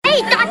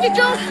Hey, Dr.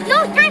 Jones,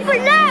 no time for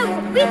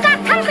love. We've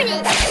got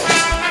company.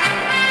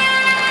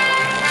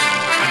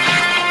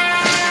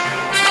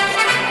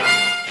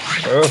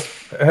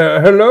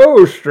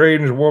 Hello,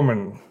 strange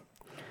woman.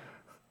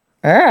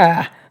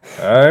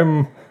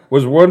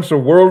 Was once a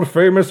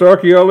world-famous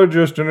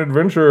archeologist and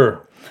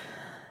adventurer.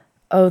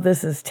 Oh,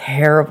 this is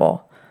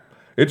terrible.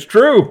 It's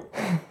true.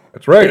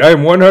 That's right.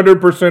 I'm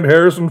 100%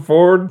 Harrison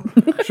Ford,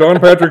 Sean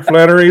Patrick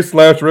Flannery /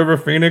 River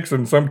Phoenix,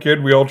 and some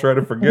kid we all try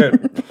to forget.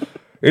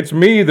 It's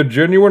me, the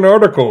genuine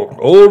article,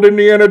 old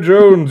Indiana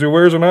Jones who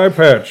wears an eye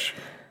patch.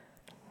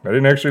 I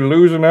didn't actually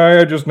lose an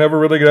eye. I just never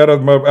really got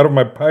out of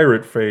my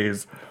pirate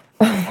phase.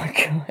 Oh, my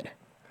God.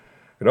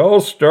 It all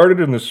started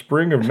in the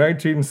spring of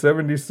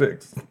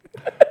 1976.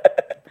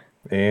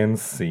 And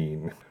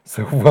scene.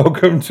 So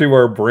welcome to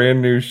our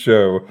brand new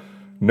show,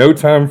 No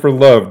Time for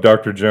Love,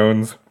 Dr.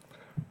 Jones,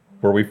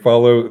 where we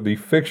follow the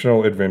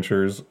fictional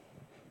adventures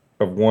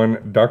of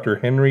one Dr.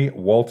 Henry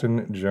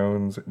Walton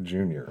Jones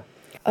Jr.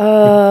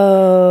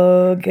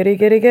 Oh,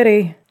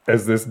 goody.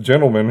 As this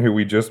gentleman who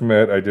we just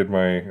met, I did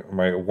my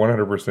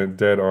 100%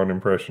 dead-on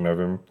impression of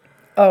him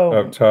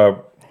up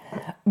top.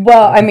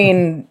 Well, I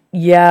mean,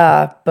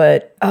 yeah,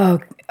 but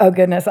oh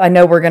goodness, I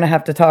know we're going to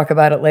have to talk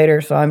about it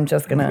later, so I'm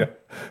just going to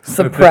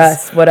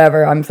suppress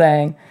whatever I'm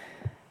saying.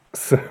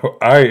 So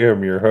I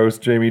am your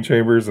host, Jamie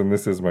Chambers, and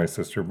this is my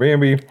sister,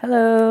 Bambi.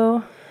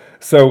 Hello.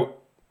 So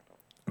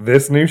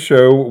this new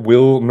show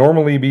will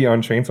normally be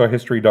on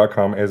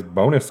chainsawhistory.com as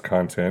bonus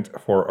content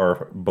for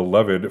our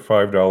beloved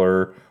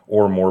 $5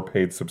 or more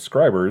paid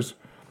subscribers.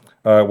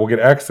 We'll get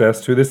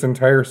access to this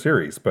entire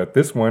series, but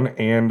this one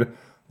and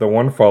the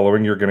one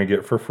following you're going to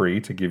get for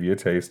free to give you a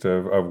taste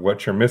of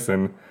what you're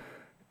missing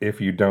if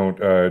you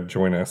don't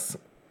join us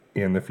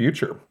in the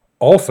future.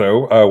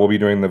 Also, we'll be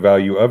doing the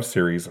Value Of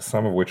series,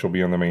 some of which will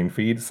be on the main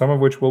feed, some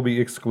of which will be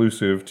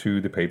exclusive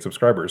to the paid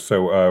subscribers.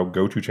 So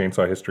go to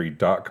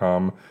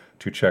chainsawhistory.com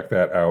to check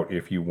that out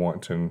if you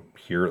want to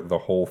hear the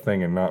whole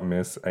thing and not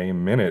miss a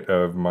minute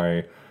of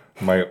my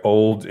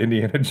old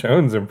Indiana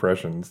Jones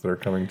impressions that are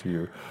coming to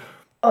you.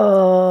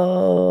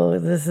 Oh,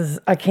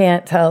 I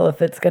can't tell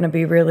if it's going to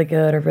be really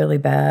good or really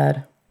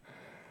bad.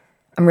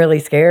 I'm really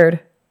scared.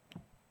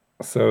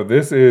 So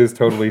this is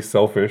totally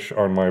selfish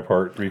on my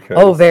part because...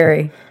 Oh,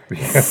 very.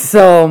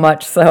 So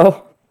much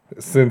so.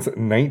 Since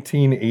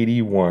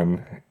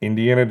 1981,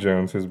 Indiana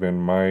Jones has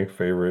been my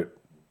favorite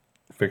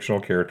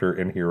fictional character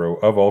and hero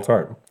of all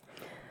time.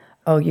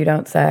 Oh, you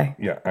don't say.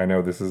 Yeah, I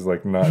know this is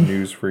like not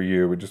news for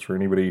you, but just for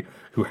anybody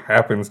who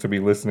happens to be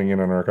listening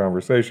in on our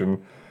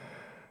conversation.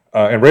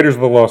 And Raiders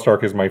of the Lost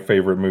Ark is my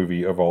favorite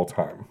movie of all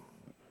time.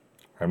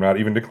 I'm not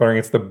even declaring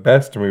it's the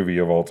best movie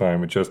of all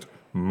time. It's just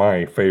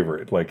my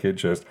favorite. Like, it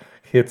just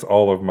hits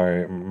all of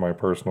my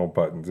personal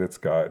buttons. It's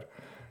got,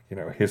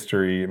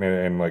 history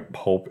and like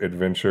pulp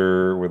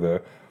adventure with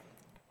a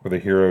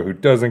hero who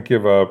doesn't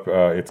give up.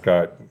 It's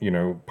got,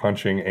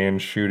 punching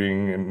and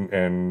shooting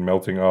and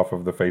melting off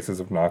of the faces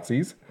of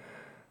Nazis.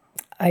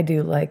 I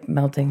do like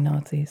melting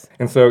Nazis.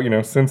 And so,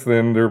 since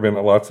then, there have been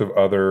lots of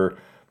other...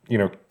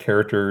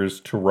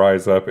 characters to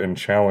rise up and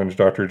challenge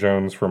Dr.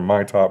 Jones from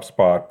my top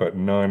spot, but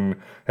none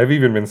have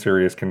even been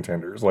serious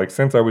contenders. Like,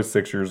 since I was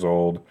 6 years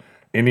old,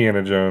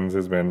 Indiana Jones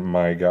has been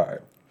my guy.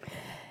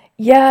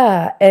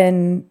 Yeah,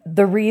 and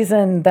the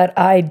reason that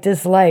I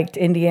disliked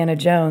Indiana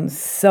Jones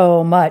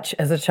so much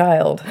as a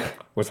child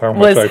was how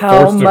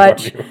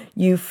much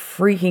you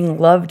freaking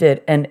loved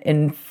it and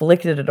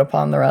inflicted it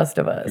upon the rest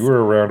of us. You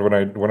were around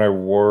when I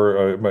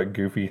wore my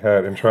goofy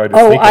hat and tried to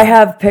I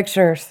have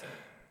pictures.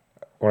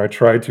 When I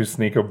tried to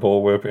sneak a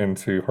bullwhip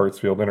into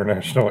Hartsfield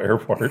International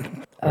Airport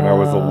when I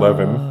was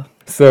 11.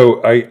 So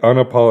I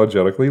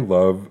unapologetically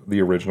love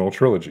the original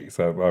trilogy.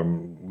 So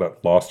that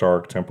Lost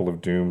Ark, Temple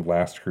of Doom,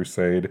 Last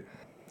Crusade.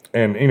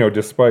 And,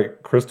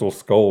 despite Crystal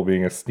Skull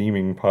being a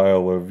steaming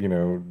pile of,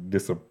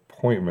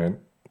 disappointment.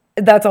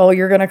 That's all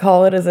you're going to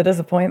call it, is a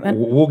disappointment?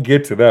 We'll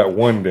get to that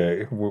one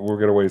day. We're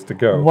got a ways to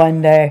go.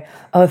 One day.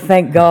 Oh,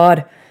 thank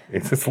God.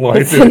 It's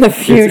in the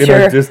future. It's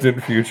in a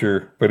distant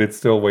future, but it's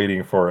still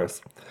waiting for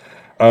us.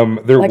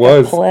 There like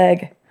was a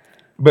plague.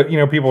 But,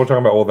 people were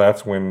talking about, well,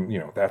 that's when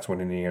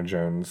Indiana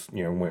Jones,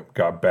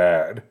 got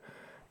bad.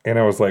 And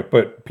I was like,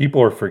 but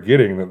people are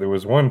forgetting that there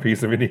was one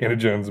piece of Indiana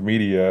Jones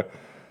media,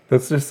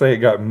 let's just say it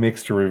got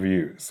mixed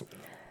reviews.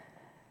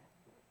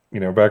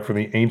 Back from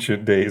the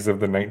ancient days of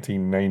the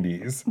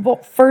 1990s. Well,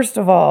 first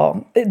of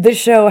all, the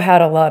show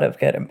had a lot of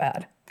good and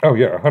bad. Oh,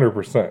 yeah,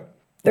 100%.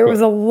 There was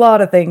a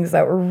lot of things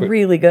that were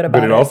really good about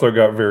it. But it also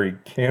got very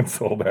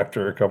canceled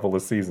after a couple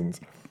of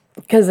seasons.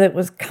 Because it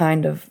was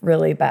kind of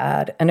really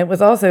bad. And it was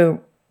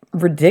also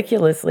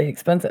ridiculously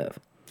expensive.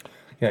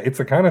 Yeah, it's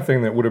the kind of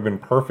thing that would have been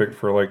perfect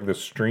for like the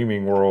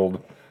streaming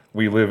world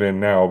we live in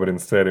now. But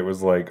instead it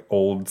was like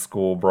old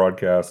school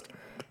broadcast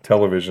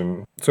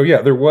television. So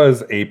yeah, there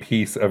was a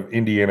piece of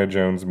Indiana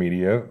Jones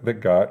media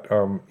that got,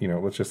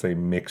 let's just say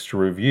mixed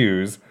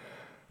reviews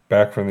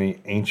back from the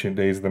ancient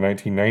days of the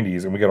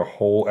 1990s. And we got a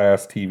whole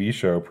ass TV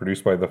show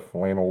produced by the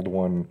flanneled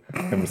one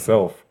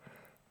himself,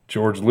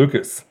 George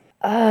Lucas.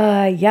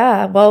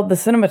 Yeah. Well, the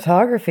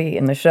cinematography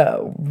in the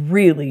show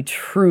really,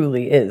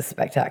 truly is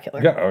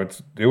spectacular. Yeah,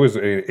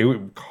 it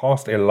would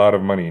cost a lot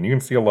of money, and you can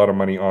see a lot of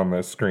money on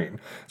the screen.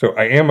 So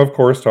I am, of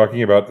course,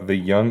 talking about the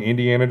Young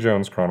Indiana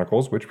Jones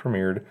Chronicles, which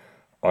premiered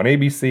on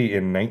ABC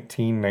in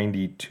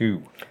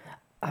 1992.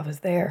 I was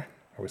there.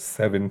 I was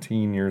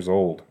 17 years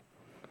old.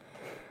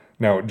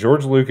 Now,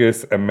 George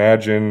Lucas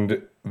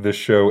imagined the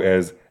show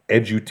as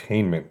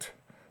edutainment.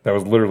 That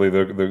was literally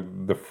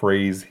the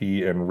phrase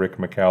he and Rick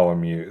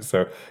McCallum used.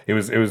 So it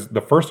was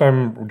the first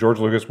time George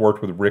Lucas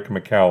worked with Rick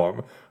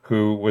McCallum,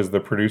 who was the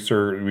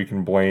producer we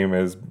can blame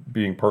as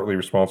being partly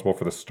responsible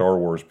for the Star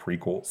Wars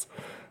prequels.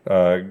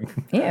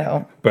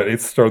 Yeah. But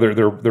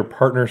their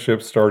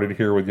partnership started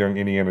here with Young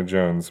Indiana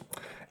Jones,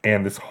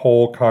 and this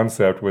whole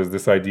concept was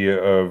this idea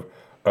of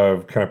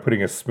kind of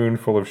putting a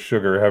spoonful of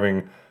sugar.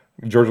 Having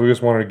George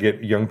Lucas wanted to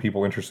get young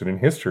people interested in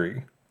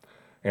history.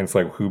 And it's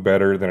like, who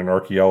better than an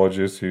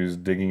archaeologist who's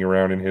digging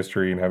around in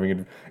history and having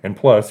it? And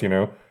plus,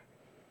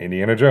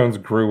 Indiana Jones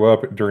grew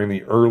up during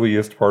the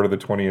earliest part of the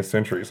 20th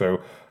century. So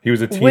he was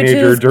a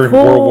teenager during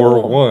World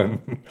War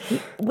One.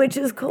 Which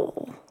is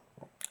cool.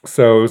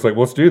 So it was like,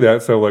 let's do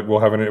that. So like,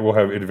 we'll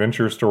have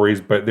adventure stories,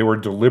 but they were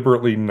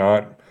deliberately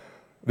not.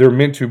 They're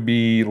meant to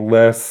be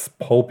less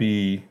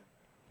pulpy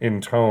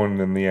in tone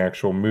than the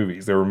actual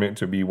movies. They were meant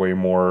to be way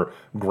more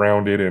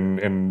grounded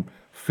and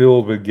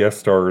filled with guest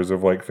stars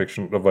of like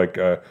fiction, of like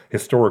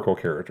historical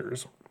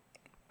characters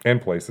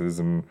and places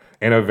and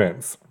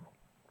events.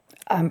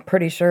 I'm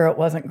pretty sure it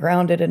wasn't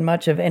grounded in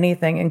much of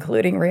anything,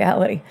 including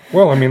reality.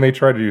 Well, I mean, they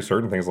tried to do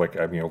certain things like,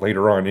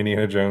 later on,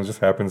 Indiana Jones just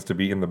happens to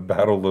be in the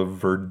Battle of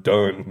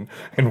Verdun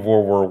in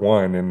World War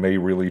One, and they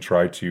really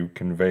tried to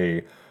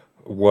convey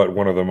what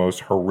one of the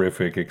most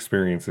horrific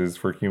experiences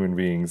for human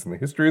beings in the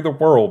history of the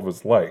world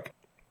was like.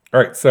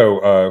 All right,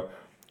 so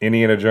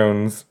Indiana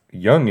Jones,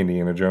 Young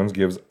Indiana Jones,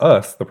 gives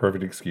us the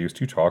perfect excuse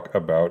to talk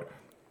about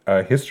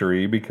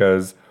history,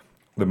 because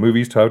the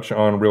movies touch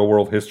on real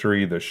world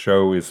history. The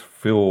show is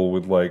filled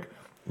with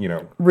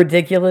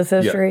ridiculous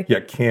history.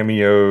 Yeah,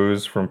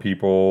 cameos from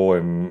people,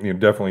 and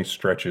definitely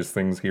stretches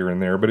things here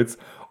and there. But it's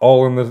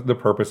all in the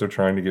purpose of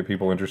trying to get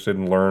people interested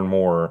and learn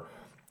more.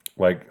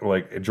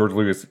 Like George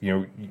Lucas,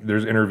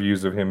 there's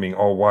interviews of him being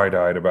all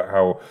wide-eyed about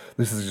how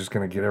this is just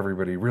going to get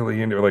everybody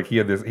really into it. Like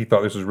he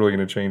thought this was really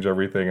going to change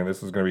everything, and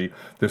this is going to be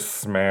this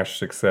smash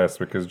success,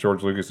 because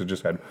George Lucas had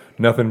just had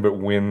nothing but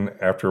win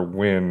after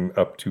win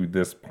up to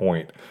this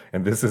point.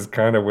 And this is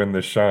kind of when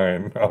the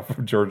shine off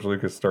of George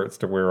Lucas starts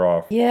to wear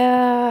off.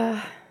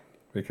 Yeah.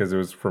 Because it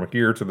was from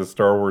here to the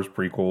Star Wars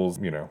prequels.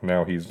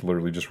 Now he's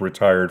literally just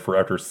retired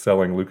after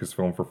selling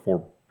Lucasfilm for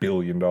 $4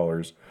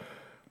 billion.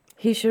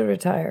 He should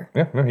retire.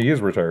 Yeah, no, he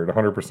is retired,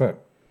 100%.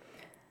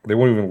 They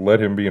won't even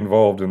let him be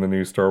involved in the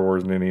new Star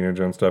Wars and Indiana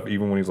Jones stuff,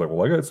 even when he's like,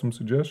 well, I got some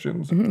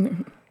suggestions.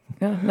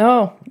 Yeah,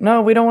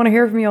 no, we don't want to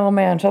hear from you, old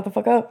man. Shut the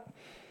fuck up.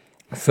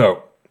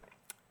 So,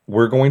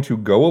 we're going to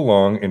go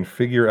along and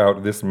figure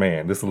out this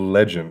man, this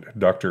legend,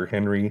 Dr.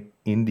 Henry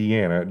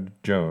Indiana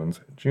Jones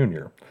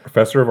Jr.,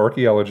 professor of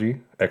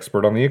archaeology,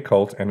 expert on the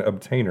occult, and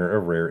obtainer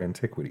of rare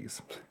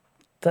antiquities.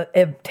 The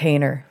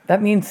obtainer.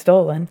 That means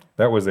stolen.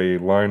 That was a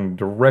line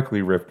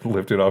directly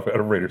lifted off out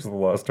of Raiders of the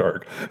Lost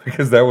Ark,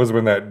 because that was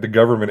when the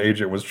government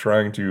agent was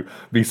trying to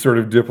be sort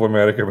of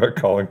diplomatic about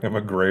calling him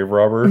a grave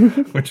robber,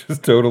 which is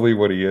totally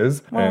what he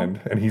is. Well,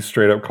 and he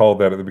straight up called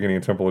that at the beginning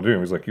of Temple of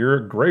Doom. He's like, you're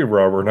a grave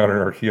robber, not an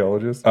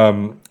archaeologist.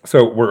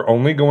 So we're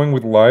only going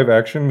with live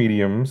action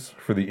mediums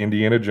for the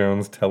Indiana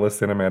Jones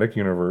telecinematic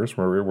universe,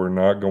 where we're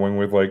not going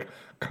with like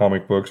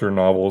comic books or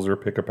novels or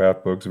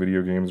pick-a-path books,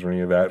 video games, or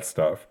any of that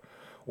stuff.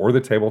 Or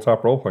the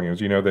tabletop role-playing games.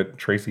 You know that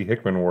Tracy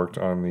Hickman worked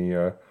on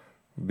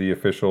the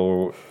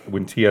official,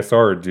 when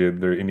TSR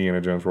did their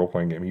Indiana Jones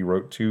role-playing game. He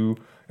wrote 2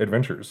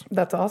 adventures.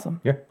 That's awesome.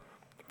 Yeah.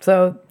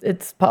 So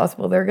it's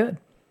possible they're good.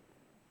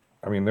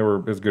 I mean, they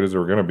were as good as they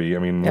were going to be. I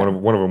mean, yeah.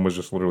 one of them was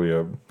just literally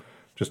a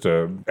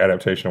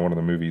adaptation of one of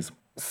the movies.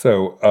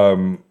 So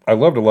I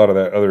loved a lot of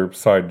that other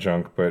side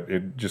junk, but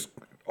it just,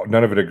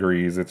 none of it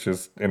agrees. It's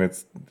just, and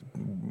it's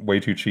way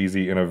too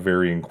cheesy and of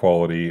varying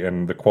quality,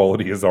 and the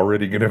quality is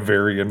already going to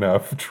vary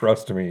enough,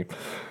 trust me,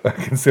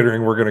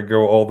 considering we're going to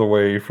go all the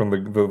way from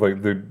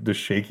the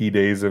shaky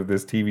days of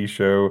this TV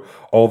show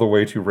all the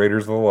way to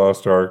Raiders of the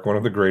Lost Ark, one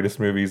of the greatest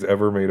movies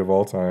ever made of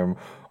all time,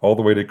 all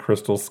the way to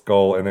Crystal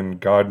Skull, and then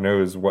God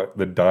knows what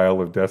the Dial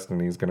of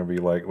Destiny is going to be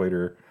like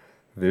later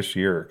this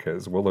year,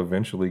 because we'll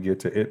eventually get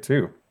to it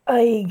too.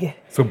 Aye.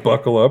 So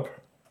buckle up.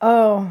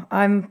 Oh,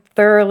 I'm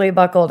thoroughly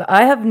buckled.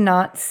 I have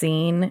not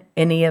seen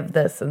any of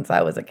this since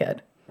I was a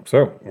kid.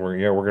 So we're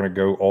going to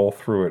go all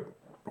through it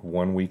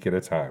 1 week at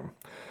a time.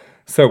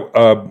 So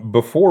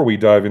before we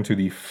dive into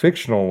the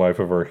fictional life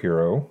of our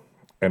hero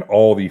and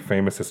all the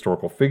famous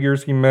historical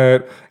figures he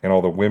met and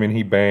all the women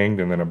he banged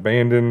and then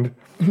abandoned,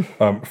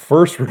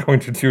 first we're going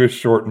to do a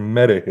short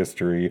meta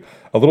history,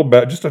 a little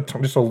bit, just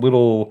a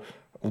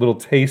little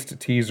taste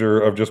teaser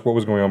of just what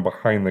was going on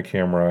behind the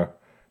camera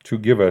to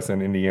give us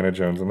an Indiana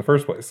Jones in the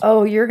first place.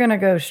 Oh, you're going to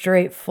go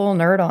straight full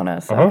nerd on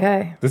us.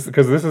 Okay. This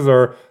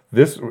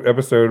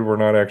episode, we're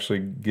not actually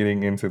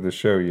getting into the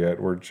show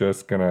yet. We're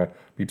just going to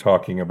be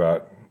talking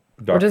about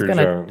Dr.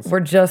 Jones. We're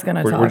just going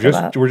to talk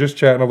about. We're just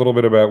chatting a little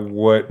bit about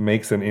what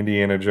makes an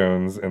Indiana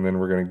Jones, and then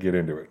we're going to get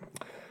into it.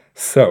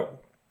 So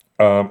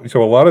a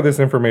lot of this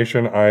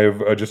information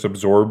I've just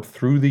absorbed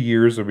through the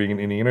years of being an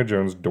Indiana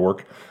Jones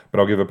dork,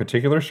 but I'll give a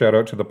particular shout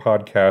out to the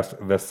podcast,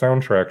 The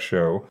Soundtrack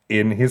Show.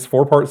 In his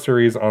 4-part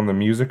series on the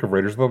music of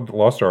Raiders of the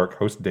Lost Ark,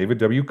 host David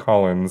W.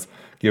 Collins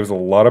gives a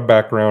lot of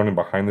background and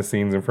behind the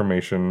scenes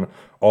information,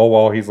 all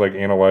while he's like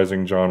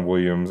analyzing John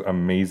Williams'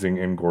 amazing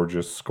and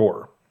gorgeous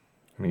score.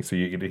 And so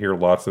you get to hear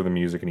lots of the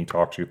music and he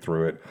talks you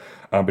through it.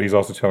 But he's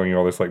also telling you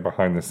all this like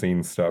behind the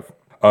scenes stuff.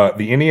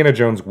 The Indiana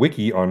Jones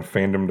wiki on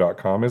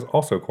fandom.com is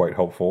also quite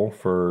helpful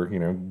for,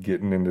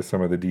 getting into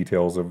some of the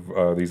details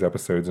of these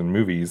episodes and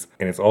movies.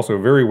 And it's also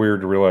very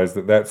weird to realize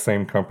that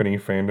same company,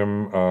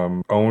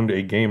 Fandom, owned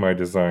a game I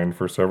designed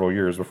for several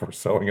years before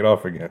selling it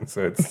off again.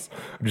 So it's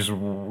just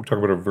talk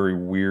about a very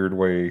weird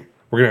way.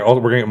 We're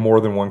gonna get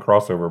more than one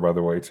crossover, by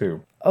the way,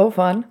 too. Oh,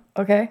 fun.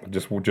 Okay.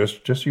 Just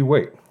you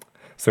wait.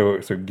 So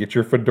get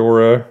your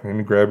fedora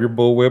and grab your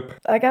bullwhip.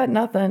 I got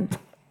nothing.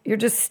 You're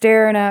just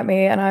staring at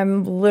me, and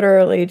I'm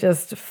literally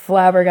just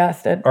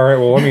flabbergasted. All right,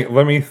 well,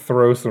 let me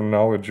throw some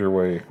knowledge your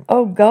way.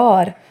 Oh,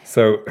 God.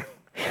 So,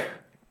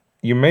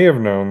 you may have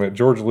known that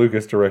George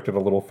Lucas directed a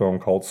little film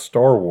called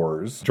Star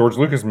Wars. George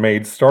Lucas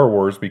made Star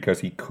Wars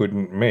because he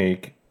couldn't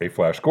make a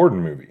Flash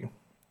Gordon movie.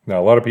 Now,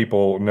 a lot of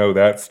people know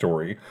that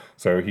story.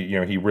 So,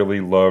 he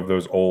really loved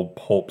those old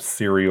pulp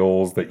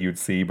serials that you'd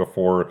see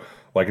before.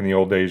 Like in the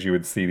old days, you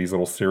would see these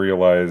little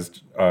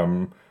serialized,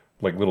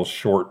 little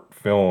short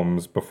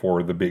films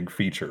before the big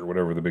feature,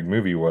 whatever the big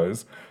movie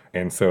was.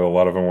 And so a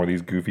lot of them were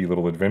these goofy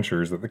little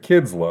adventures that the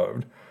kids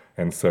loved.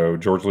 And so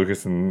George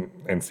Lucas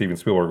and Steven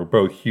Spielberg were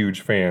both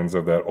huge fans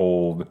of that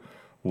old,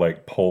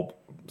 pulp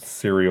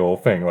serial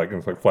thing.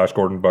 It's like Flash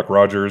Gordon, Buck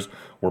Rogers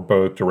were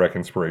both direct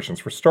inspirations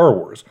for Star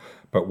Wars.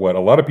 But what a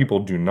lot of people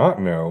do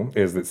not know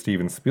is that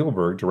Steven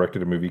Spielberg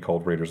directed a movie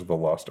called Raiders of the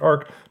Lost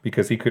Ark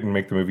because he couldn't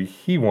make the movie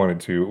he wanted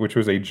to, which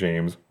was a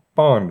James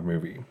Bond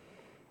movie.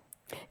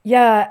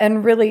 Yeah,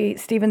 and really,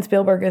 Steven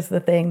Spielberg is the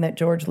thing that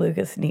George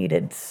Lucas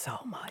needed so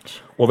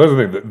much. Well, that's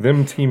the thing.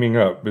 Them teaming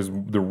up is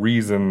the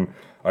reason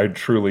I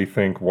truly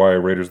think why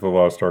Raiders of the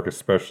Lost Ark,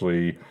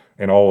 especially,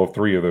 and all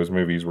 3 of those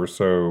movies were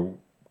so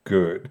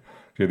good.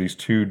 You have these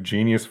 2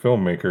 genius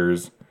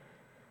filmmakers,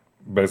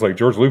 but it's like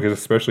George Lucas,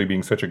 especially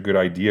being such a good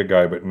idea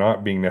guy, but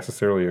not being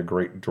necessarily a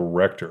great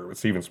director. With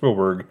Steven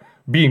Spielberg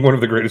being one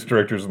of the greatest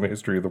directors in the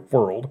history of the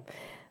world.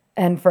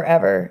 And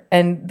forever.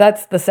 And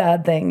that's the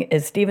sad thing,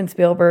 is Steven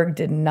Spielberg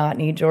did not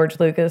need George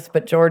Lucas,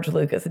 but George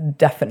Lucas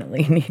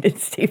definitely needed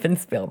Steven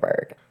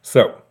Spielberg.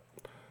 So,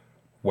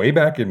 way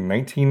back in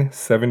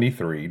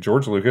 1973,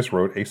 George Lucas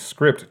wrote a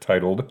script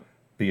titled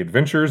The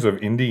Adventures of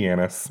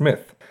Indiana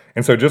Smith.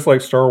 And so just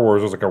like Star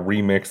Wars was like a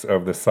remix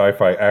of the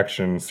sci-fi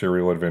action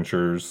serial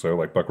adventures, so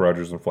like Buck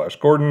Rogers and Flash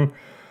Gordon,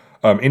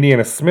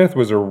 Indiana Smith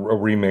was a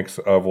remix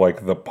of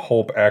like the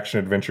pulp action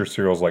adventure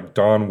serials like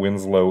Don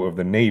Winslow of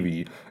the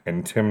Navy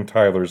and Tim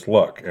Tyler's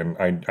Luck. And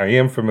I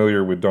am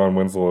familiar with Don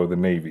Winslow of the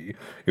Navy.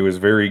 It was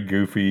very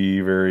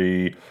goofy,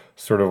 very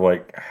sort of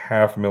like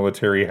half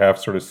military, half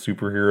sort of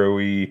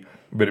superhero-y,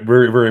 but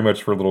very, very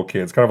much for little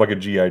kids. Kind of like a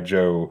G.I.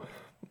 Joe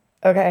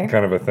kind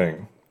of a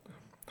thing.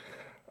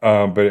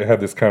 But it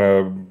had this kind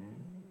of...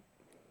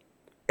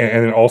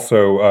 And then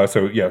also,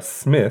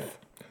 Smith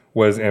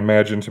was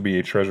imagined to be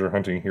a treasure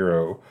hunting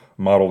hero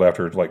modeled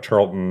after like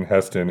Charlton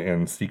Heston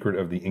in Secret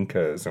of the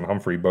Incas and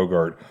Humphrey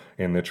Bogart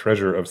in The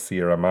Treasure of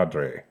Sierra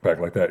Madre. In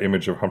fact, like that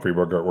image of Humphrey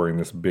Bogart wearing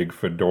this big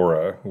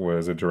fedora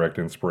was a direct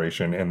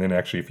inspiration. And then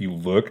actually, if you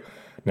look,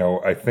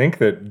 now I think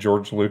that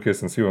George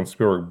Lucas and Steven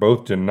Spielberg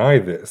both deny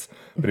this,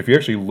 but if you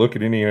actually look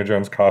at Indiana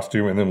Jones'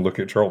 costume and then look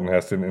at Charlton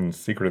Heston in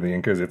Secret of the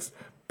Incas, it's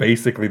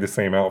basically the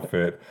same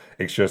outfit.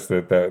 It's just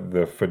that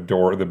the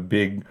fedora, the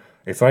big...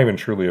 It's not even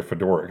truly a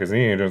fedora, because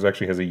Indiana Jones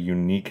actually has a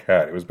unique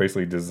hat. It was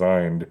basically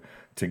designed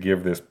to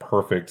give this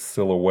perfect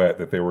silhouette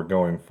that they were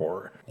going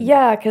for.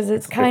 Yeah, because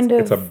it's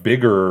a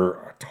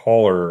bigger,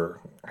 taller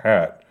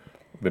hat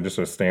than just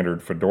a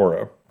standard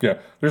fedora. Yeah,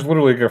 there's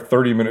literally like a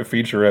 30-minute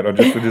featurette on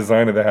just the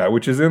design of the hat,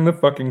 which is in the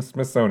fucking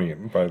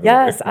Smithsonian, by the way.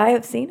 Yes, I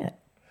have seen it.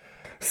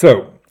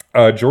 So...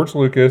 George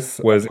Lucas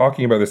was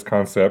talking about this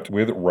concept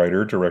with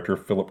writer-director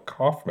Philip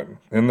Kaufman,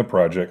 and the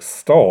project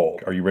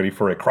stalled. Are you ready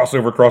for a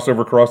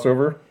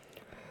crossover?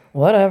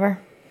 Whatever.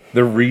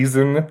 The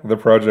reason the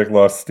project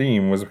lost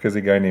steam was because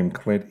a guy named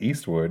Clint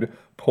Eastwood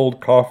pulled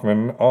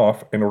Kaufman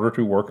off in order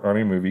to work on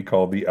a movie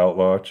called The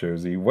Outlaw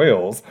Josie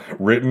Wales,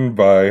 written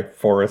by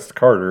Forrest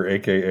Carter,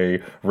 a.k.a.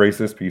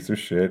 racist piece of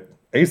shit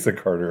Asa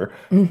Carter,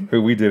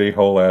 who we did a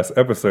whole-ass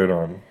episode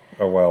on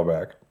a while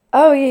back.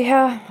 Oh,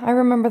 yeah, I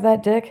remember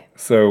that, Dick.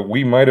 So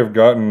we might have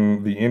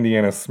gotten the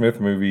Indiana Smith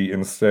movie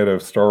instead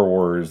of Star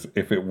Wars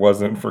if it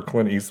wasn't for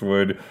Clint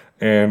Eastwood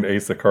and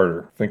Asa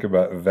Carter. Think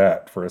about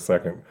that for a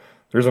second.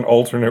 There's an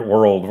alternate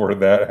world where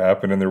that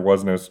happened and there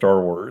was no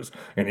Star Wars.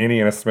 And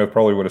Indiana Smith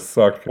probably would have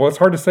sucked. Well, it's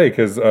hard to say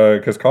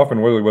because Coffin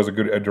really was a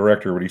good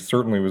director, but he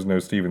certainly was no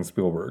Steven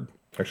Spielberg.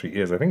 Actually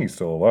is. I think he's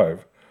still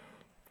alive.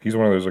 He's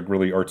one of those like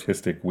really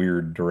artistic,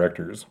 weird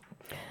directors.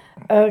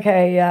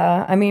 Okay,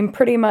 yeah. I mean,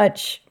 pretty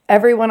much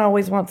everyone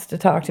always wants to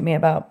talk to me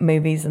about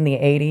movies in the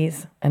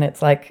 80s. And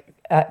it's like,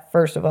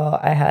 first of all,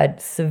 I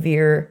had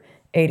severe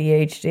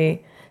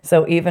ADHD.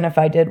 So even if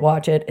I did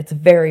watch it, it's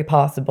very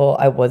possible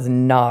I was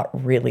not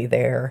really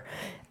there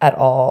at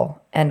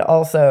all. And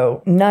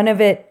also, none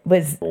of it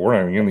was... Well,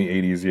 we're not even in the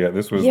 80s yet.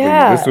 This was the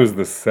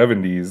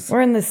 70s.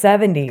 We're in the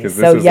 70s.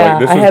 So yeah,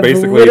 I have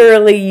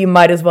literally, you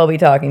might as well be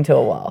talking to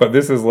a wall. But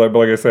this is like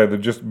I said,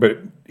 but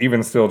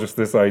even still, just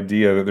this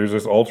idea that there's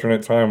this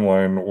alternate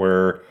timeline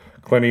where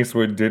Clint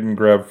Eastwood didn't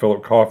grab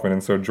Philip Kaufman,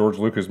 and so George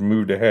Lucas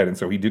moved ahead, and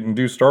so he didn't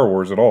do Star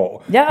Wars at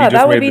all. Yeah,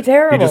 that would be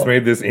terrible. He just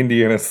made this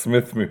Indiana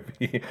Smith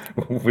movie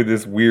with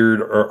this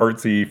weird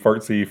artsy,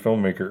 fartsy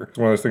filmmaker. It's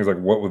one of those things like,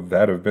 what would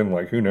that have been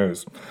like? Who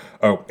knows?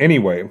 Oh,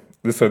 anyway,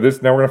 now we're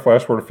going to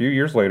flash forward a few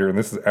years later, and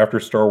this is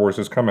after Star Wars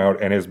has come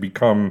out and has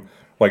become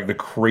like the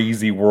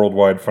crazy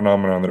worldwide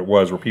phenomenon that it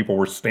was, where people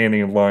were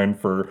standing in line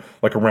for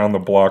like around the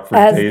block for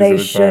days at a time. As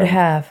they should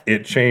have.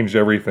 It changed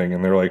everything,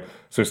 and they're like,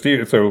 so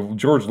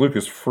George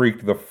Lucas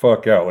freaked the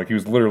fuck out. Like he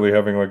was literally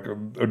having like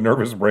a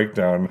nervous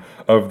breakdown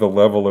of the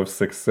level of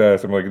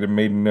success. I'm like, it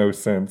made no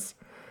sense.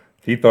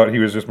 He thought he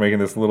was just making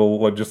this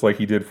little, just like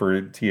he did for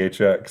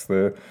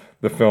THX.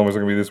 The film was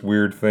going to be this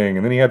weird thing,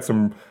 and then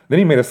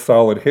he made a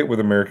solid hit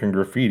with American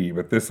Graffiti.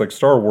 But this like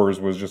Star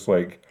Wars was just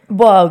like,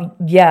 well,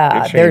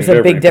 yeah, there's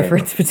a big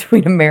difference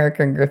between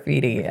American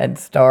Graffiti and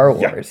Star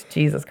Wars. Yeah.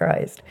 Jesus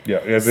Christ. Yeah,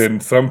 as in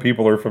some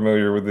people are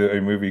familiar with a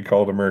movie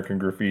called American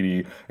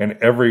Graffiti, and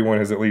everyone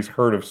has at least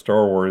heard of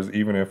Star Wars,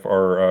 even if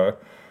our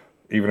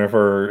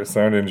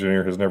sound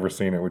engineer has never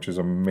seen it, which is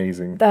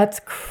amazing.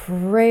 That's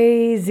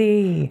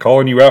crazy.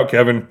 Calling you out,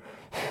 Kevin.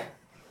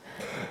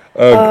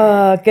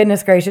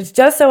 Goodness gracious.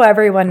 Just so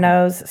everyone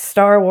knows,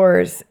 Star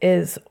Wars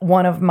is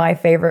one of my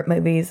favorite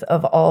movies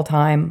of all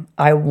time.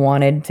 I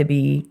wanted to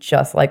be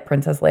just like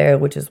Princess Leia,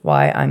 which is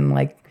why I'm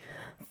like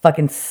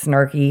fucking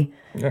snarky.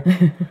 Yeah.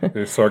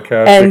 They're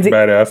sarcastic,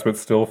 badass, but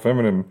still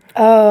feminine.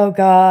 Oh,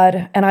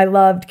 God. And I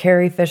loved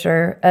Carrie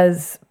Fisher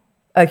as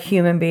a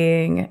human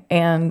being,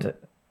 and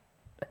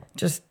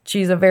just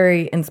she's a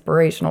very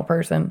inspirational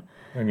person.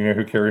 And you know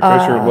who Carrie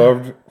Fisher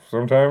loved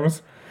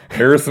sometimes?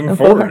 Harrison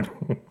Ford.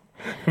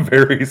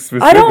 Very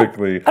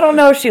specifically. I don't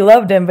know if she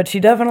loved him, but she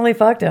definitely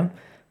fucked him.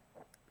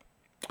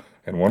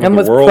 And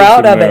was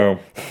proud of it.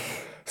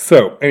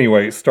 So,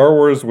 anyway, Star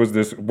Wars was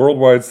this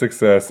worldwide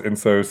success, and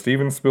so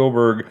Steven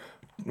Spielberg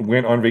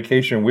went on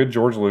vacation with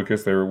George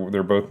Lucas.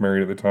 They're both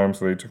married at the time,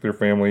 so they took their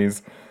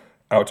families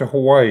out to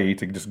Hawaii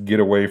to just get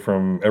away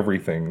from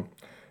everything.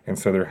 And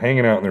so they're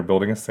hanging out and they're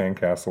building a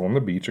sandcastle on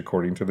the beach,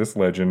 according to this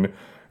legend. And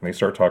they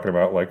start talking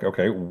about like,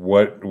 okay,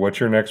 what's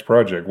your next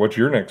project? What's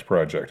your next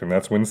project? And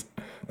that's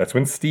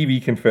when Stevie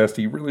confessed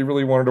he really,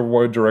 really wanted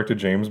to direct a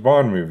James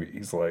Bond movie.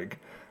 He's like,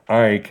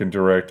 I can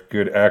direct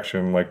good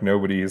action like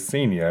nobody has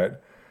seen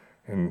yet.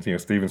 And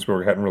Steven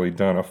Spielberg hadn't really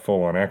done a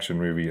full-on action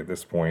movie at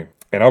this point.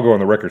 And I'll go on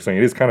the record saying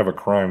it is kind of a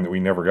crime that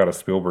we never got a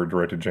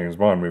Spielberg-directed James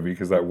Bond movie,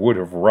 because that would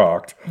have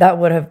rocked. That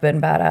would have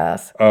been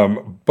badass.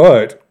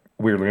 But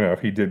weirdly enough,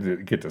 he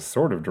did get to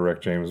sort of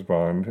direct James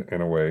Bond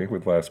in a way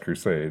with Last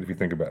Crusade, if you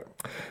think about it.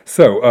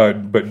 So,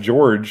 but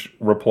George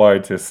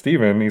replied to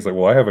Steven, he's like,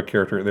 well, I have a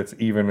character that's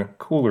even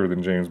cooler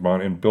than James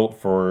Bond and built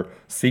for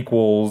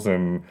sequels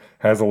and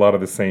has a lot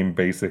of the same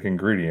basic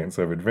ingredients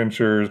of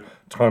adventures,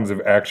 tons of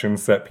action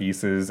set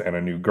pieces, and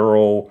a new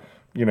girl,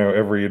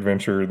 every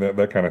adventure,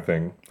 that kind of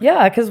thing.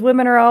 Yeah, because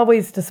women are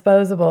always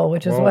disposable,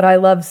 which is what I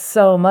love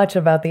so much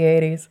about the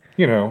 80s.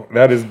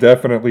 That is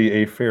definitely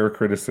a fair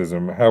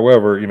criticism.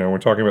 However, we're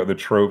talking about the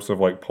tropes of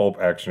like pulp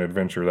action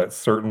adventure. That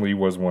certainly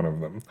was one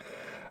of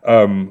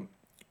them.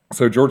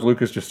 So George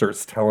Lucas just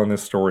starts telling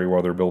this story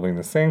while they're building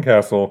the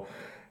sandcastle,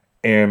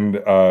 and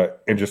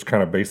just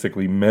kind of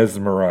basically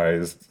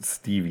mesmerized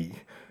Stevie.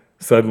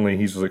 Suddenly,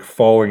 he's just like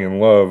falling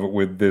in love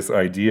with this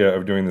idea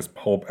of doing this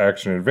pulp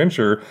action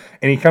adventure.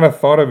 And he kind of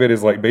thought of it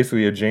as like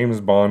basically a James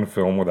Bond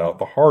film without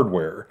the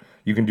hardware.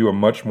 You can do a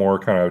much more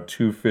kind of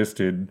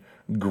two-fisted,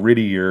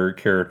 grittier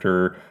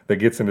character that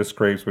gets into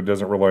scrapes but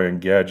doesn't rely on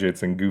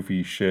gadgets and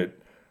goofy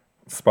shit,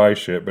 spy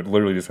shit, but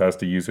literally just has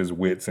to use his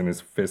wits and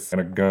his fists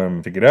and a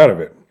gun to get out of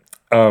it.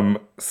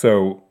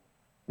 So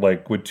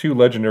like with two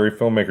legendary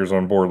filmmakers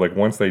on board, like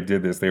once they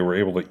did this, they were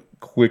able to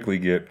quickly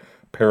get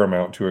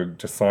Paramount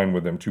to sign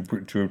with them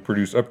to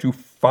produce up to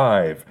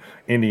 5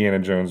 Indiana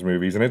Jones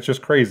movies. And it's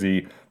just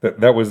crazy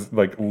that was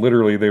like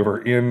literally they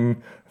were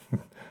in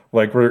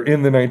we're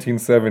in the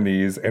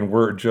 1970s and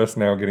we're just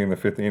now getting the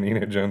 5th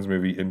Indiana Jones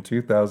movie in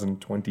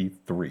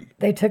 2023.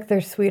 They took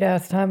their sweet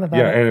ass time about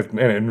it. Yeah, and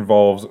it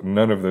involves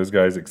none of those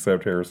guys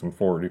except Harrison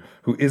Ford,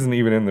 who isn't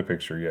even in the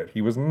picture yet.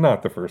 He was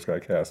not the first guy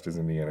cast as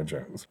Indiana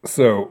Jones.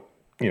 So,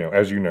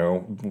 as you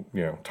know,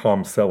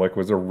 Tom Selleck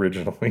was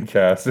originally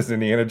cast as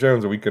Indiana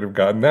Jones, and we could have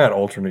gotten that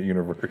alternate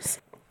universe.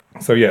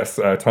 So yes,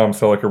 Tom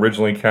Selleck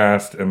originally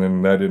cast, and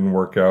then that didn't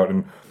work out.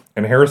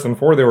 And Harrison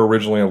Ford, they were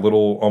originally a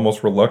little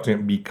almost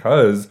reluctant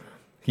because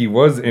he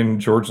was in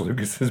George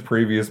Lucas's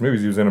previous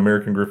movies. He was in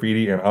American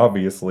Graffiti, and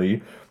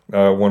obviously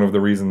one of the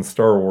reasons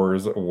Star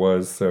Wars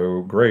was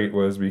so great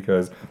was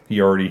because he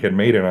already had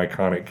made an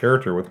iconic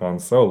character with Han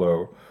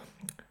Solo.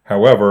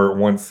 However,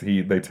 once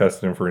they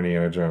tested him for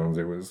Indiana Jones,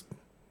 it was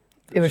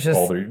just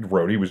all he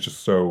wrote. He was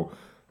just so,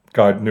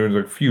 God knows,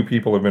 a few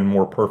people have been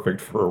more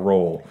perfect for a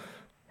role.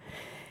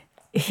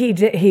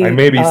 I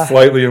may be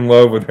slightly in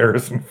love with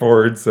Harrison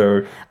Ford,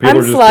 so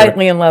I'm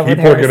slightly in love with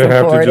Harrison Ford. People are going to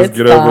have to just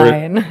get over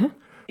it.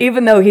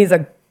 Even though he's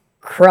a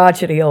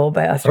crotchety old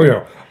bastard.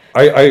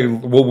 Oh yeah,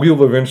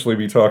 we'll eventually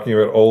be talking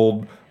about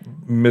old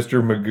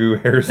Mr.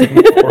 Magoo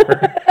Harrison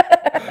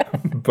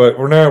Ford, but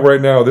we're not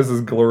right now. This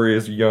is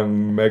glorious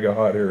young mega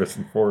hot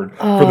Harrison Ford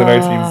for the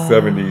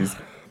 1970s.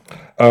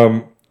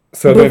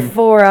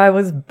 Before I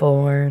was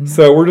born.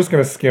 So we're just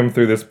going to skim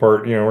through this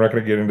part. We're not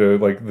going to get into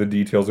like the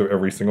details of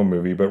every single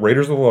movie, but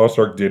Raiders of the Lost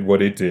Ark did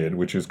what it did,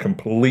 which is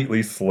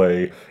completely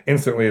slay,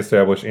 instantly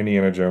establish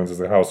Indiana Jones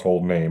as a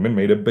household name, and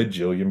made $1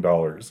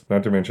 bajillion.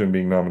 Not to mention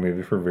being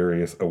nominated for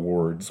various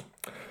awards.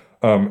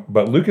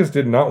 But Lucas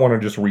did not want to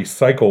just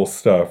recycle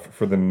stuff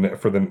for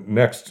the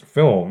next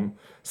film,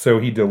 so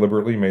he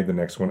deliberately made the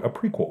next one a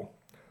prequel.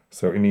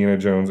 So Indiana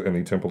Jones and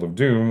the Temple of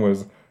Doom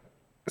was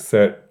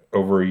set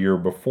over a year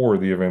before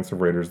the events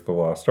of Raiders of the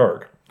Lost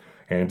Ark,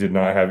 and did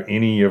not have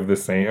any of the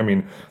same. I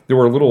mean, there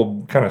were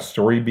little kind of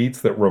story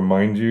beats that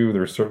remind you.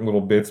 There's certain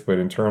little bits, but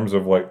in terms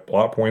of like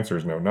plot points,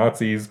 there's no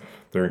Nazis.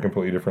 They're in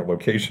completely different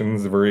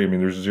locations.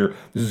 There's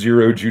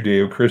zero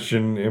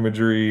Judeo-Christian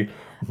imagery.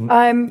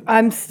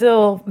 I'm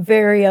still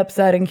very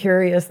upset and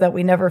curious that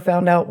we never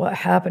found out what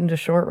happened to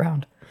Short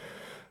Round.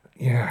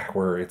 Yeah,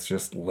 where it's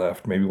just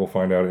left. Maybe we'll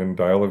find out in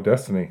Dial of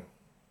Destiny.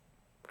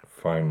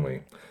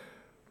 Finally.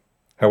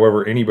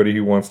 However, anybody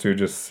who wants to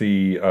just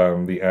see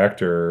the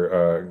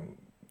actor,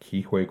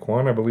 Ke Huy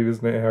Quan, I believe is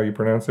how you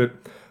pronounce it,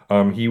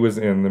 he was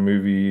in the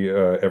movie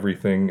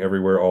Everything,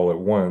 Everywhere, All at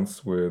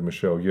Once with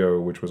Michelle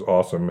Yeoh, which was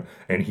awesome,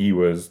 and he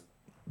was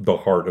the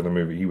heart of the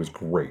movie. He was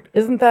great.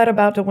 Isn't that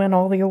about to win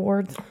all the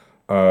awards?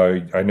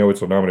 I know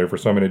it's nominated for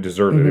some, and it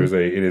deserved it.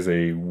 It is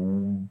a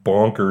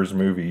bonkers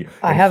movie.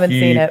 I haven't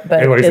seen it,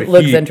 but it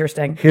looks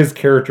interesting. His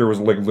character was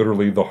like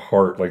literally the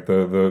heart, like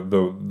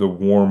the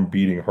warm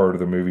beating heart of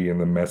the movie and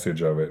the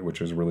message of it,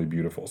 which is really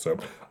beautiful. So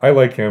I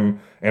like him,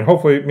 and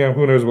hopefully,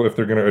 who knows if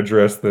they're going to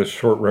address the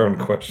Short Round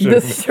question.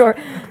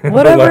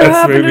 Whatever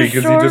happened to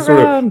Short Round? Because he just sort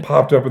of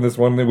popped up in this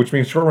one thing, which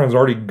means Short Round's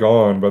already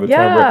gone by the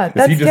time. Yeah,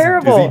 that's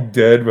terrible. Is he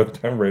dead by the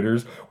time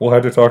Raiders? We'll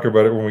have to talk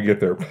about it when we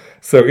get there.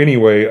 So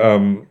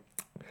anyway,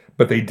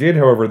 but they did,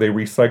 however, they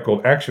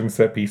recycled action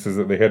set pieces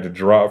that they had to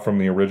drop from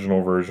the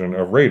original version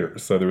of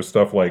Raiders. So there was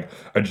stuff like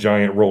a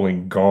giant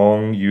rolling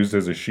gong used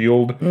as a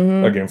shield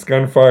against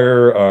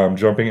gunfire,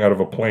 jumping out of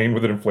a plane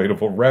with an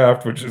inflatable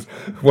raft, which is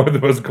one of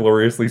the most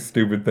gloriously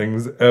stupid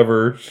things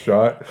ever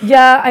shot.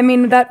 Yeah, I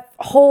mean, that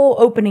whole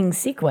opening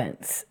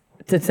sequence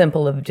to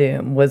Temple of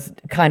Doom was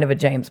kind of a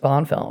James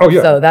Bond film. Oh,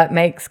 yeah. So that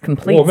makes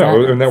complete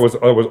sense. And that was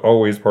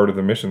always part of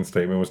the mission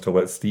statement, was to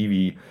let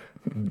Stevie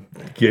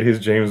get his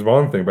James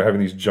Bond thing by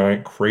having these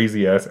giant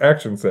crazy ass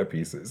action set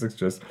pieces. It's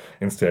just,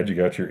 instead you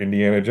got your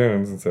Indiana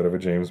Jones instead of a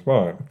James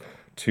Bond.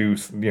 Two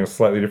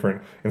slightly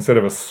different, instead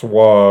of a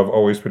suave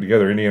always put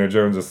together, Indiana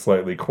Jones is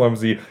slightly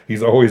clumsy.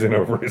 He's always in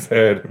over his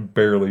head,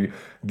 barely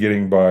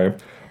getting by.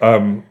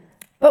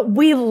 But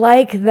we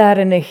like that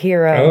in a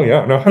hero. Oh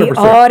yeah, no, 100%. The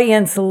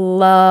audience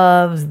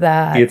loves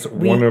that. It's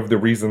one of the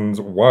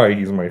reasons why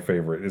he's my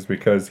favorite, is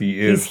because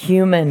he's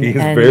human. He's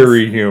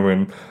very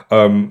human.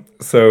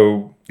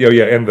 So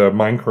and the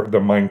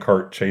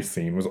minecart chase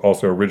scene was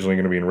also originally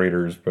going to be in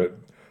Raiders, but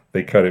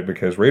they cut it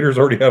because Raiders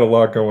already had a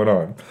lot going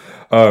on.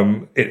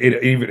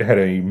 It even had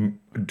a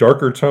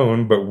darker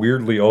tone, but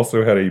weirdly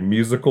also had a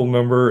musical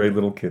number, a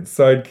little kid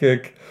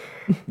sidekick.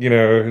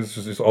 It's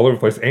just all over the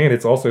place. And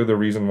it's also the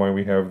reason why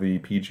we have the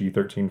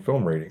PG-13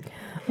 film rating.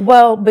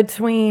 Well,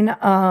 between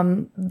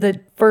the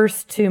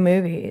first two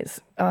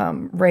movies,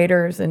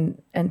 Raiders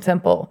and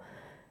Temple,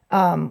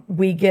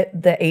 we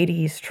get the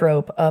 80s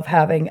trope of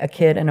having a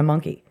kid and a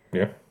monkey.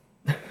 Yeah.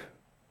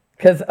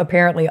 Because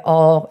apparently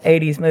all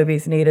 80s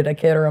movies needed a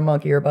kid or a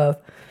monkey or both.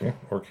 Yeah,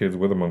 or kids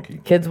with a monkey.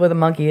 Kids with a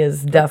monkey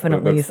is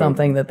definitely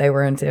something that they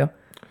were into.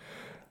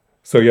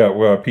 So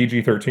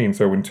PG-13.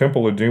 So when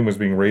Temple of Doom was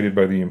being rated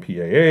by the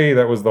MPAA,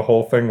 that was the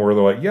whole thing where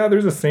they're like,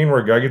 there's a scene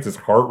where a guy gets his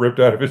heart ripped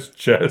out of his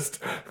chest.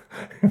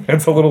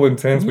 That's a little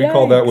intense. We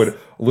call that with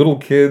little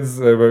kids.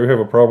 We have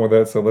a problem with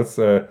that. So let's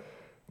we're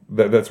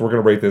going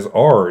to rate this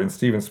R. And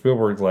Steven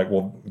Spielberg's like,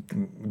 well,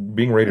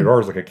 being rated R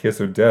is like a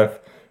kiss of death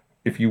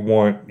if you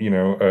want,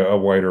 a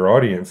wider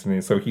audience.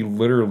 And so he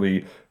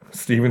literally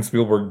Steven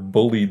Spielberg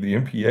bullied the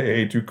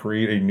MPAA to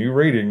create a new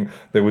rating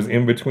that was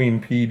in between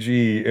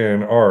PG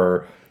and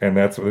R. And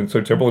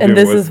so Temple of Doom And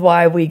this is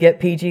why we get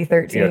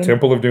PG-13. Yeah,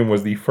 Temple of Doom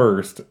was the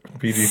first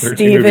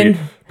PG-13 movie.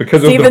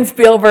 Steven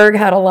Spielberg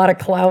had a lot of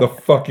clout. The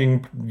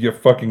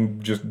fucking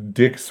just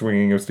dick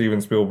swinging of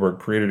Steven Spielberg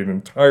created an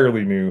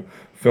entirely new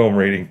film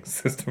rating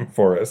system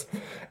for us.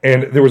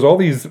 And there was all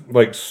these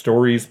like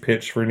stories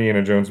pitched for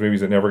Indiana Jones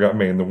movies that never got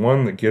made. And the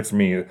one that gets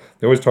me, they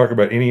always talk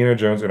about Indiana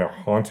Jones in a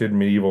haunted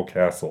medieval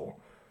castle.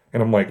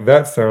 And I'm like,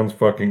 that sounds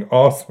fucking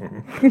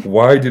awesome.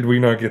 Why did we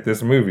not get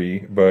this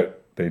movie? But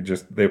they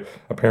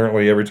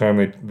apparently every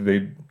time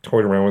they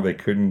toyed around with it,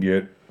 they couldn't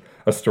get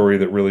a story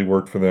that really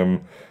worked for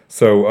them.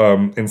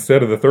 So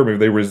instead of the third movie,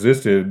 they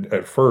resisted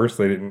at first.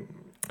 They didn't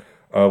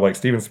like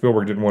Steven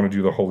Spielberg didn't want to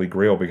do the Holy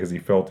Grail because he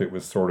felt it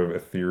was sort of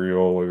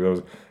ethereal. It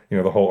was,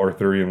 the whole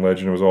Arthurian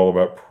legend was all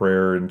about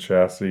prayer and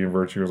chastity and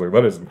virtue. I was like,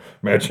 that doesn't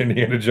match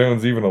Indiana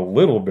Jones even a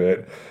little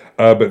bit.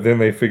 But then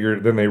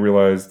they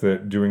realized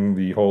that doing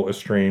the whole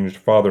estranged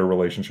father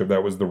relationship,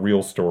 that was the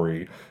real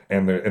story,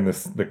 and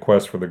the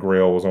quest for the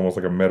Grail was almost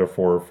like a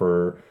metaphor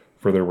for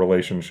their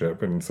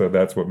relationship, and so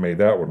that's what made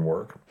that one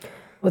work.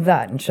 With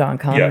that, and Sean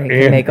Connery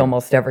can make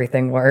almost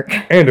everything work.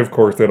 And of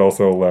course, that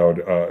also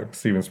allowed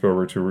Steven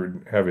Spielberg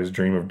to have his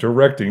dream of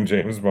directing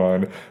James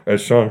Bond,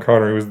 as Sean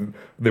Connery was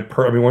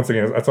once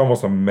again, that's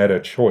almost a meta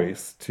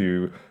choice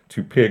to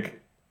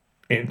pick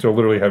and to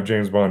literally have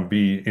James Bond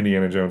be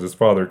Indiana Jones's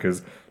father,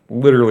 because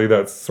literally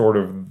that's sort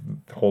of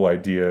the whole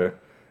idea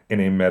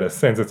in a meta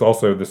sense. It's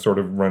also the sort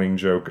of running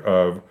joke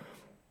of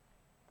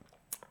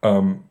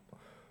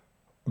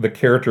the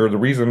character. The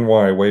reason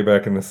why way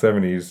back in the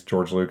 70s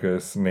George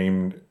Lucas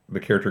named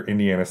the character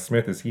Indiana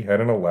Smith is he had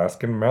an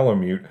Alaskan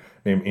Malamute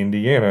named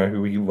Indiana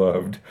who he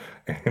loved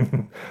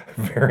and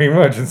very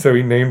much, and so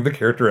he named the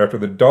character after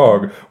the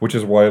dog, which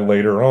is why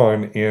later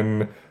on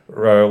in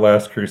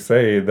Last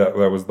Crusade that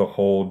was the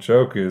whole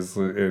joke is,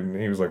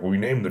 and he was like, well, we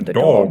named the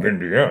dog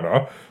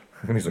Indiana.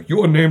 And he's like, you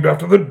were named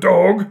after the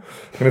dog.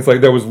 And it's like,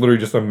 that was literally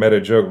just a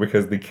meta joke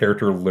because the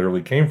character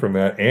literally came from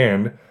that.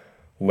 And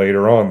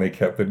later on, they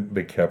kept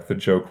the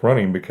joke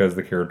running because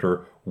the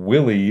character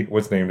Willie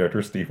was named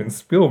after Steven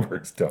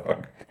Spielberg's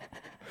dog.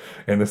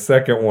 And the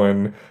second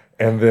one,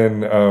 and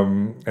then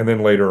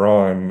later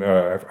on,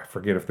 I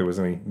forget if there was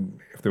a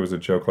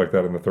joke like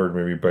that in the third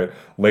movie, but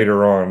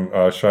later on,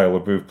 Shia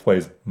LaBeouf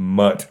plays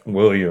Mutt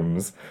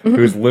Williams,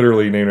 who's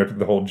literally named after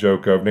the whole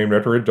joke of named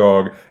after a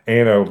dog,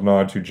 and a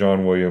nod to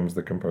John Williams,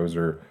 the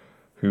composer,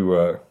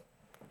 who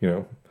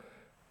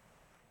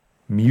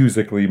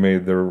musically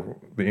made the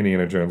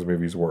Indiana Jones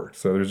movies work.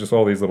 So there's just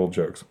all these little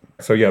jokes.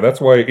 So yeah,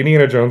 that's why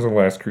Indiana Jones and the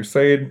Last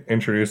Crusade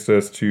introduced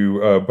us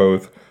to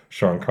both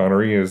Sean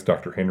Connery as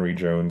Dr. Henry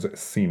Jones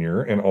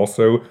Sr., and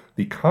also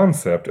the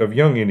concept of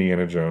young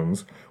Indiana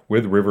Jones,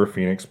 with River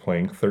Phoenix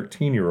playing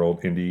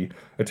 13-year-old Indy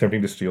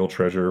attempting to steal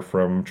treasure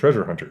from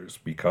treasure hunters.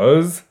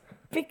 Because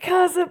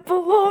it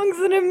belongs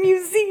in a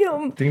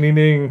museum. Ding, ding,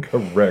 ding.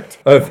 Correct.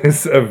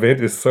 This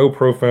event is so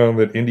profound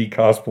that Indy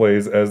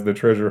cosplays as the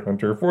treasure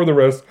hunter for the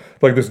rest,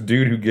 like this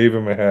dude who gave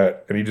him a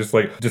hat, and he just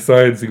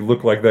decides he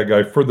looked like that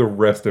guy for the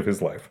rest of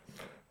his life.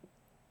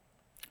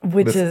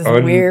 Which is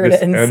weird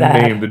and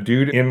sad. The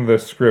dude in the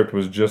script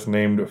was just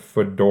named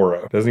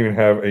Fedora. Doesn't even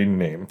have a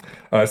name.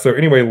 So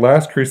anyway,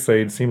 Last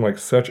Crusade seemed like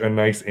such a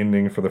nice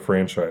ending for the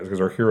franchise because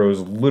our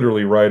heroes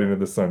literally ride into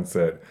the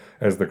sunset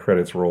as the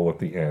credits roll at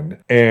the end.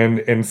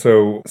 And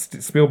so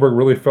Spielberg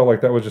really felt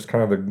like that was just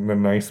kind of the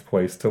nice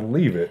place to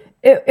leave it.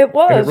 It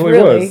was, and it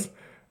really was.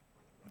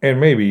 And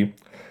maybe.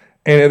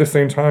 And at the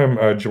same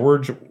time,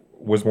 George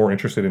was more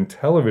interested in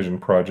television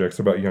projects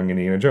about young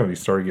Indiana Jones. He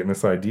started getting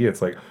this idea.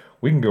 It's like,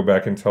 we can go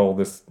back and tell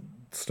this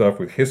stuff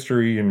with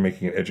history and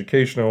making it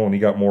educational, and he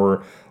got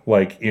more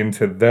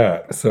into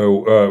that.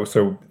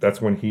 So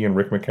that's when he and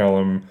Rick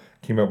McCallum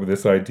came up with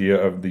this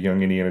idea of the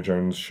Young Indiana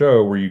Jones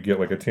show, where you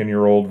get a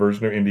 10-year-old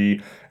version of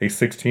Indy, a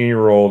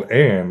 16-year-old,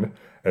 and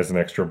as an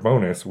extra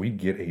bonus, we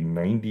get a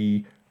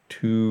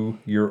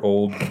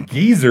 92-year-old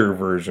geezer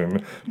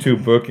version to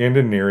bookend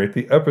and narrate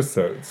the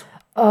episodes.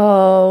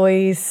 Oh,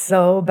 he's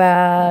so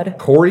bad.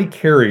 Corey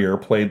Carrier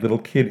played little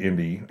kid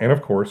Indy, and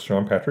of course,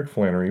 Sean Patrick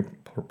Flannery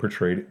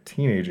portrayed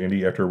teenage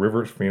Indy after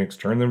River Phoenix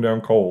turned them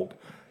down cold.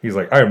 He's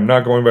like, I am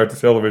not going back to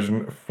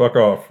television. Fuck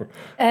off.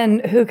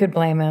 And who could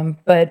blame him?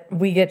 But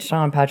we get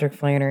Sean Patrick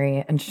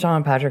Flannery, and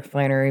Sean Patrick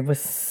Flannery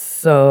was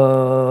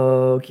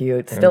so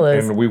cute. Still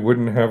is. And we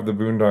wouldn't have the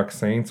Boondock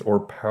Saints or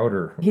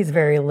Powder. He's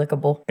very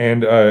lickable.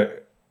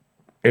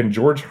 And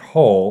George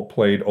Hall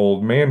played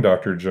Old Man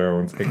Dr.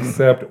 Jones,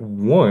 except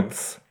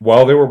once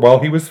while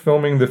he was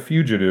filming The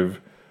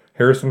Fugitive,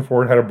 Harrison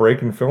Ford had a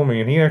break in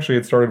filming, and he actually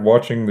had started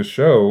watching the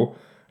show,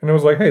 and it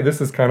was like, hey,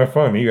 this is kind of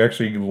fun. He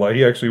actually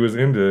was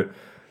into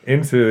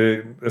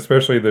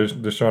especially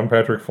the Sean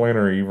Patrick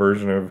Flannery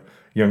version of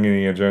Young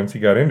Indiana Jones. He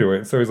got into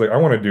it, so he's like, I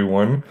want to do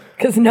one.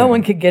 Because no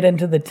one could get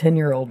into the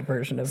 10-year-old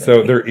version of it.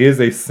 So there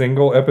is a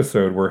single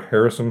episode where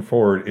Harrison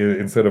Ford,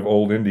 instead of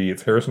old Indy,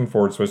 it's Harrison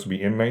Ford supposed to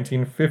be in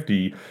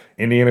 1950.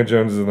 Indiana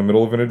Jones is in the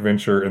middle of an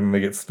adventure, and then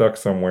they get stuck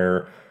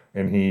somewhere.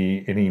 and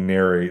he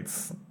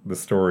narrates the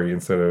story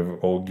instead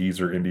of old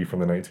geezer Indy from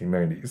the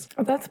 1990s.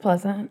 Oh, that's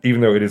pleasant.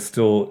 Even though it's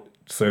still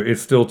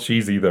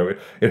cheesy though.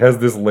 It has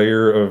this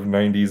layer of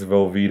 90s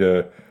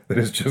Velveeta that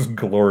is just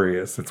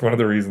glorious. It's one of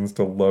the reasons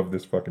to love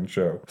this fucking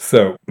show.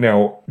 So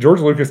now George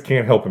Lucas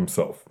can't help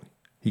himself.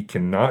 He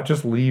cannot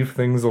just leave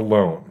things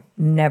alone.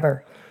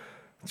 Never.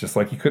 Just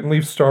like he couldn't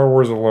leave Star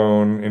Wars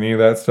alone, any of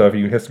that stuff.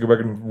 He has to go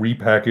back and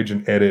repackage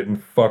and edit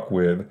and fuck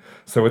with.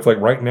 So it's like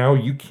right now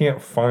you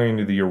can't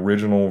find the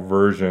original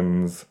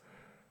versions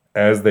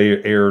as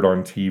they aired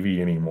on TV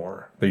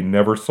anymore. They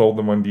never sold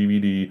them on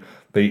DVD.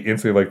 They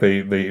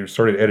instantly, they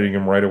started editing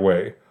them right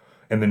away.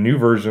 And the new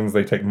versions,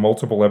 they take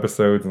multiple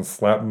episodes and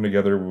slap them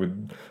together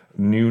with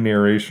new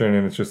narration,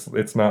 and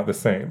it's not the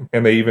same.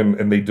 And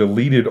they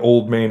deleted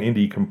Old Man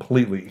Indy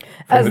completely.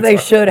 As they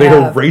should have.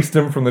 They erased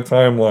him from the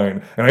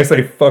timeline. And I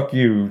say, fuck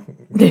you.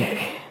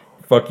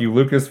 Fuck you,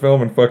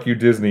 Lucasfilm, and fuck you,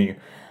 Disney.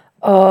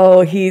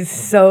 Oh, he's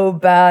so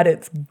bad.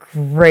 It's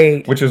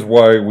great. Which is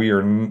why we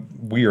are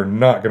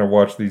not going to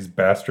watch these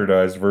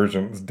bastardized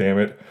versions, damn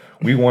it.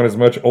 We want as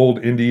much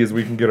old Indy as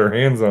we can get our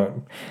hands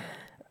on.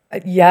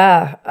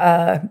 Yeah,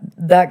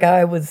 that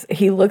guy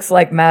he looks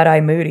like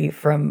Mad-Eye Moody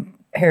from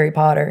Harry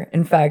Potter.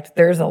 In fact,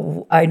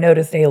 I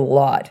noticed a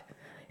lot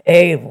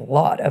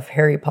of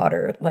Harry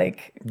Potter,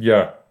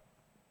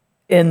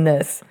 in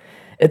this.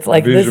 It's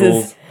like visuals.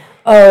 This is,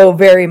 oh,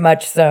 very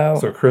much so.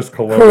 So Chris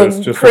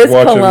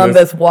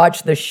Columbus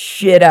watched the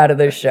shit out of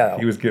this show.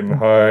 He was getting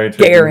high,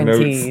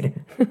 guaranteed.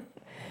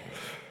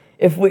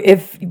 If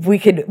we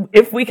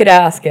could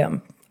ask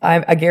him,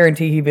 I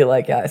guarantee he'd be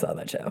like, yeah, I saw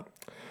that show.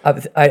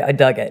 I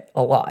dug it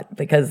a lot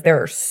because there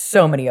are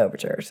so many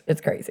overtures. It's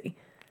crazy.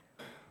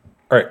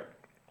 All right.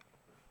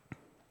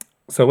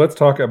 So let's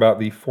talk about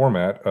the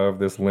format of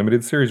this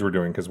limited series we're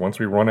doing, because once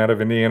we run out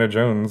of Indiana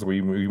Jones, we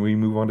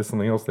move on to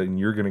something else that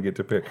you're going to get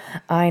to pick.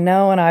 I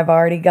know, and I've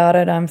already got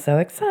it. I'm so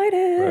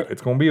excited.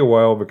 It's going to be a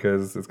while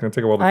because it's going to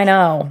take a while. I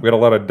know. We got a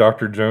lot of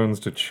Dr. Jones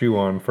to chew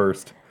on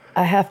first.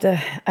 I have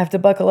to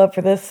buckle up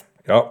for this.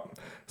 Yep.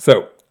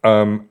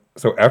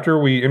 So after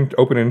we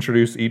open and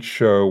introduce each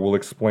show, we'll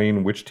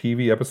explain which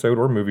TV episode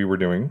or movie we're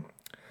doing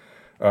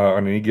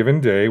on any given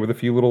day with a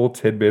few little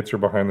tidbits or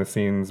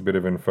behind-the-scenes bit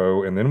of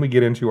info, and then we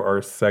get into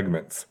our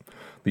segments.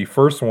 The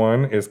first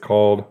one is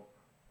called,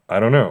 I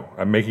don't know,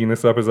 I'm making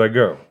this up as I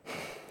go.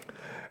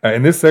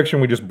 In this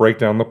section, we just break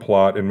down the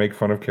plot and make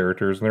fun of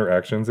characters and their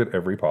actions at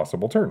every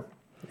possible turn.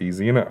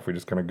 Easy enough. We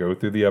just kind of go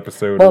through the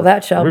episode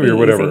that shall movie be or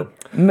whatever.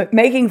 Easy.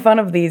 Making fun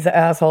of these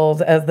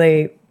assholes as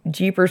they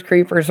jeepers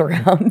creepers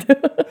around.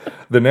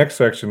 The next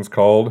section's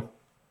called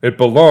It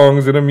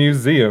Belongs in a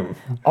Museum.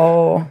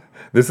 Oh.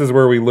 This is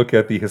where we look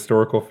at the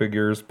historical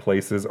figures,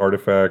 places,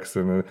 artifacts,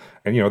 and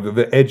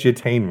the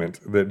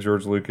edutainment that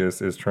George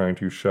Lucas is trying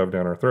to shove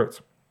down our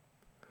throats.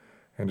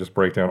 And just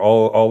break down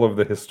all of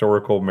the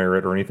historical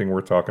merit or anything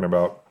we're talking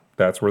about.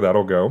 That's where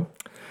that'll go.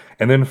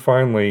 And then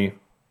finally,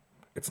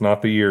 it's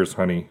not the years,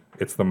 honey.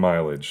 It's the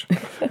mileage.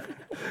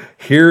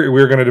 Here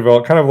we're going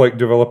to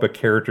develop a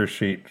character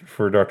sheet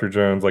for Dr.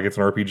 Jones, like it's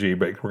an RPG,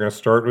 but we're going to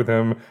start with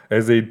him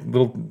as a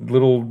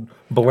little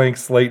blank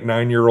slate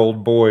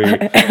 9-year-old boy.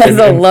 As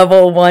a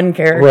level 1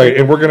 character. Right,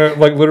 and we're going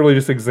to literally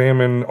just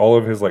examine all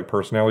of his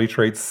personality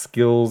traits,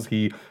 skills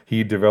he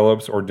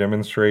develops or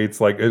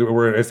demonstrates,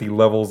 as he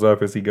levels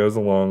up as he goes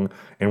along,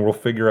 and we'll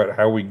figure out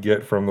how we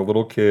get from the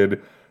little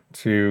kid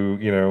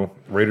to,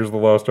 Raiders of the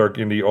Lost Ark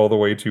Indy all the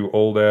way to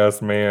old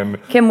ass man.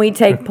 Can we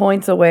take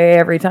points away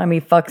every time he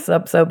fucks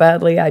up so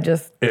badly?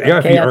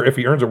 If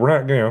he earns it, we're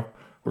not going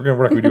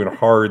to be doing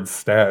hard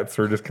stats.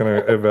 We're just kind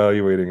of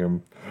evaluating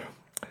him.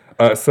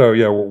 And so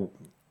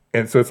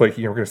it's like,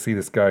 we're going to see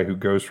this guy who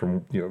goes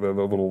from,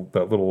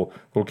 that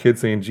little kid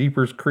saying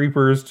Jeepers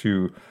Creepers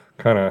to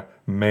kind of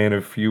man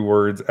of few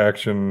words,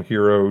 action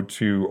hero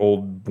to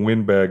old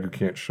windbag who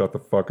can't shut the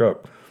fuck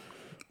up.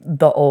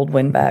 The old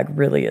windbag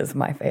really is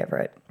my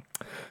favorite.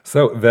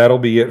 So that'll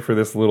be it for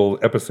this little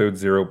episode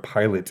 0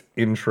 pilot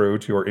intro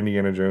to our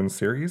Indiana Jones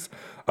series.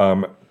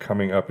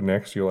 Coming up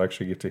next, you'll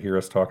actually get to hear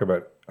us talk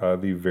about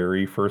the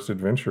very first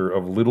adventure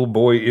of Little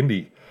Boy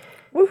Indy.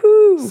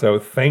 Woohoo! So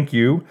thank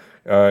you.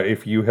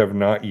 If you have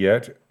not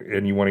yet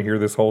and you want to hear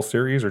this whole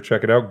series or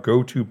check it out,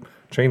 go to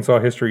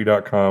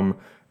chainsawhistory.com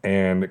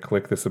and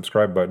click the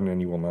subscribe button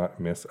and you will not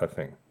miss a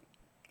thing.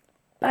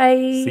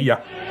 Bye. See ya.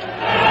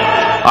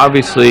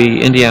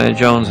 Obviously, Indiana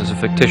Jones is a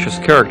fictitious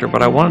character,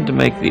 but I wanted to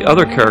make the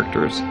other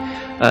characters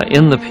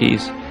in the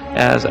piece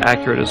as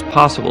accurate as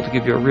possible to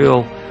give you a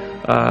real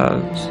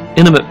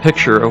intimate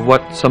picture of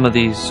what some of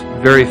these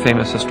very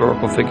famous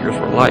historical figures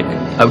were like.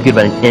 I would give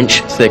an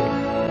inch-thick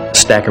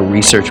stack of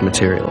research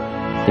material,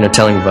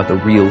 telling you about the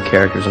real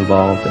characters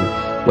involved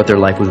and what their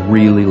life was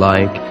really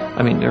like.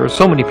 I mean, there are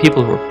so many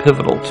people who are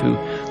pivotal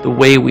to the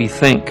way we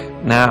think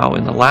now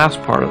in the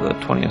last part of the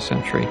 20th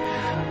century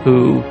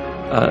who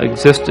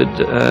existed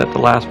at the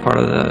last part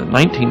of the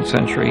 19th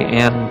century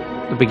and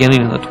the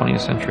beginning of the 20th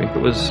century. It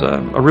was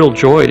a real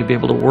joy to be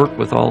able to work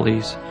with all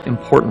these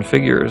important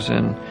figures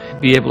and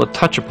be able to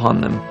touch upon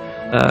them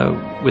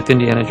with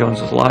Indiana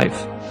Jones's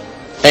life.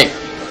 Hey,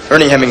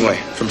 Ernie Hemingway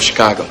from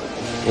Chicago.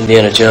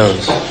 Indiana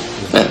Jones.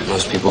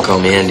 Most people call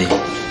me Andy.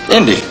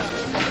 Andy.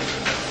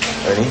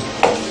 Ernie?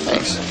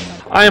 Thanks.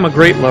 I am a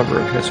great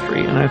lover of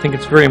history, and I think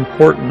it's very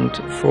important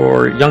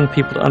for young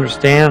people to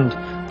understand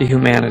the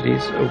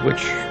humanities, of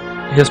which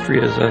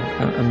history is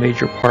a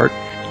major part.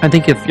 I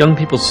think if young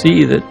people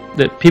see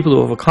that people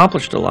who have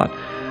accomplished a lot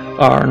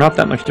are not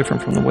that much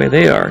different from the way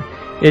they are,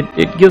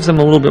 it gives them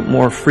a little bit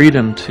more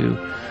freedom to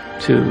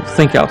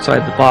think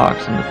outside the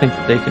box and to think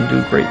that they can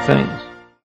do great things.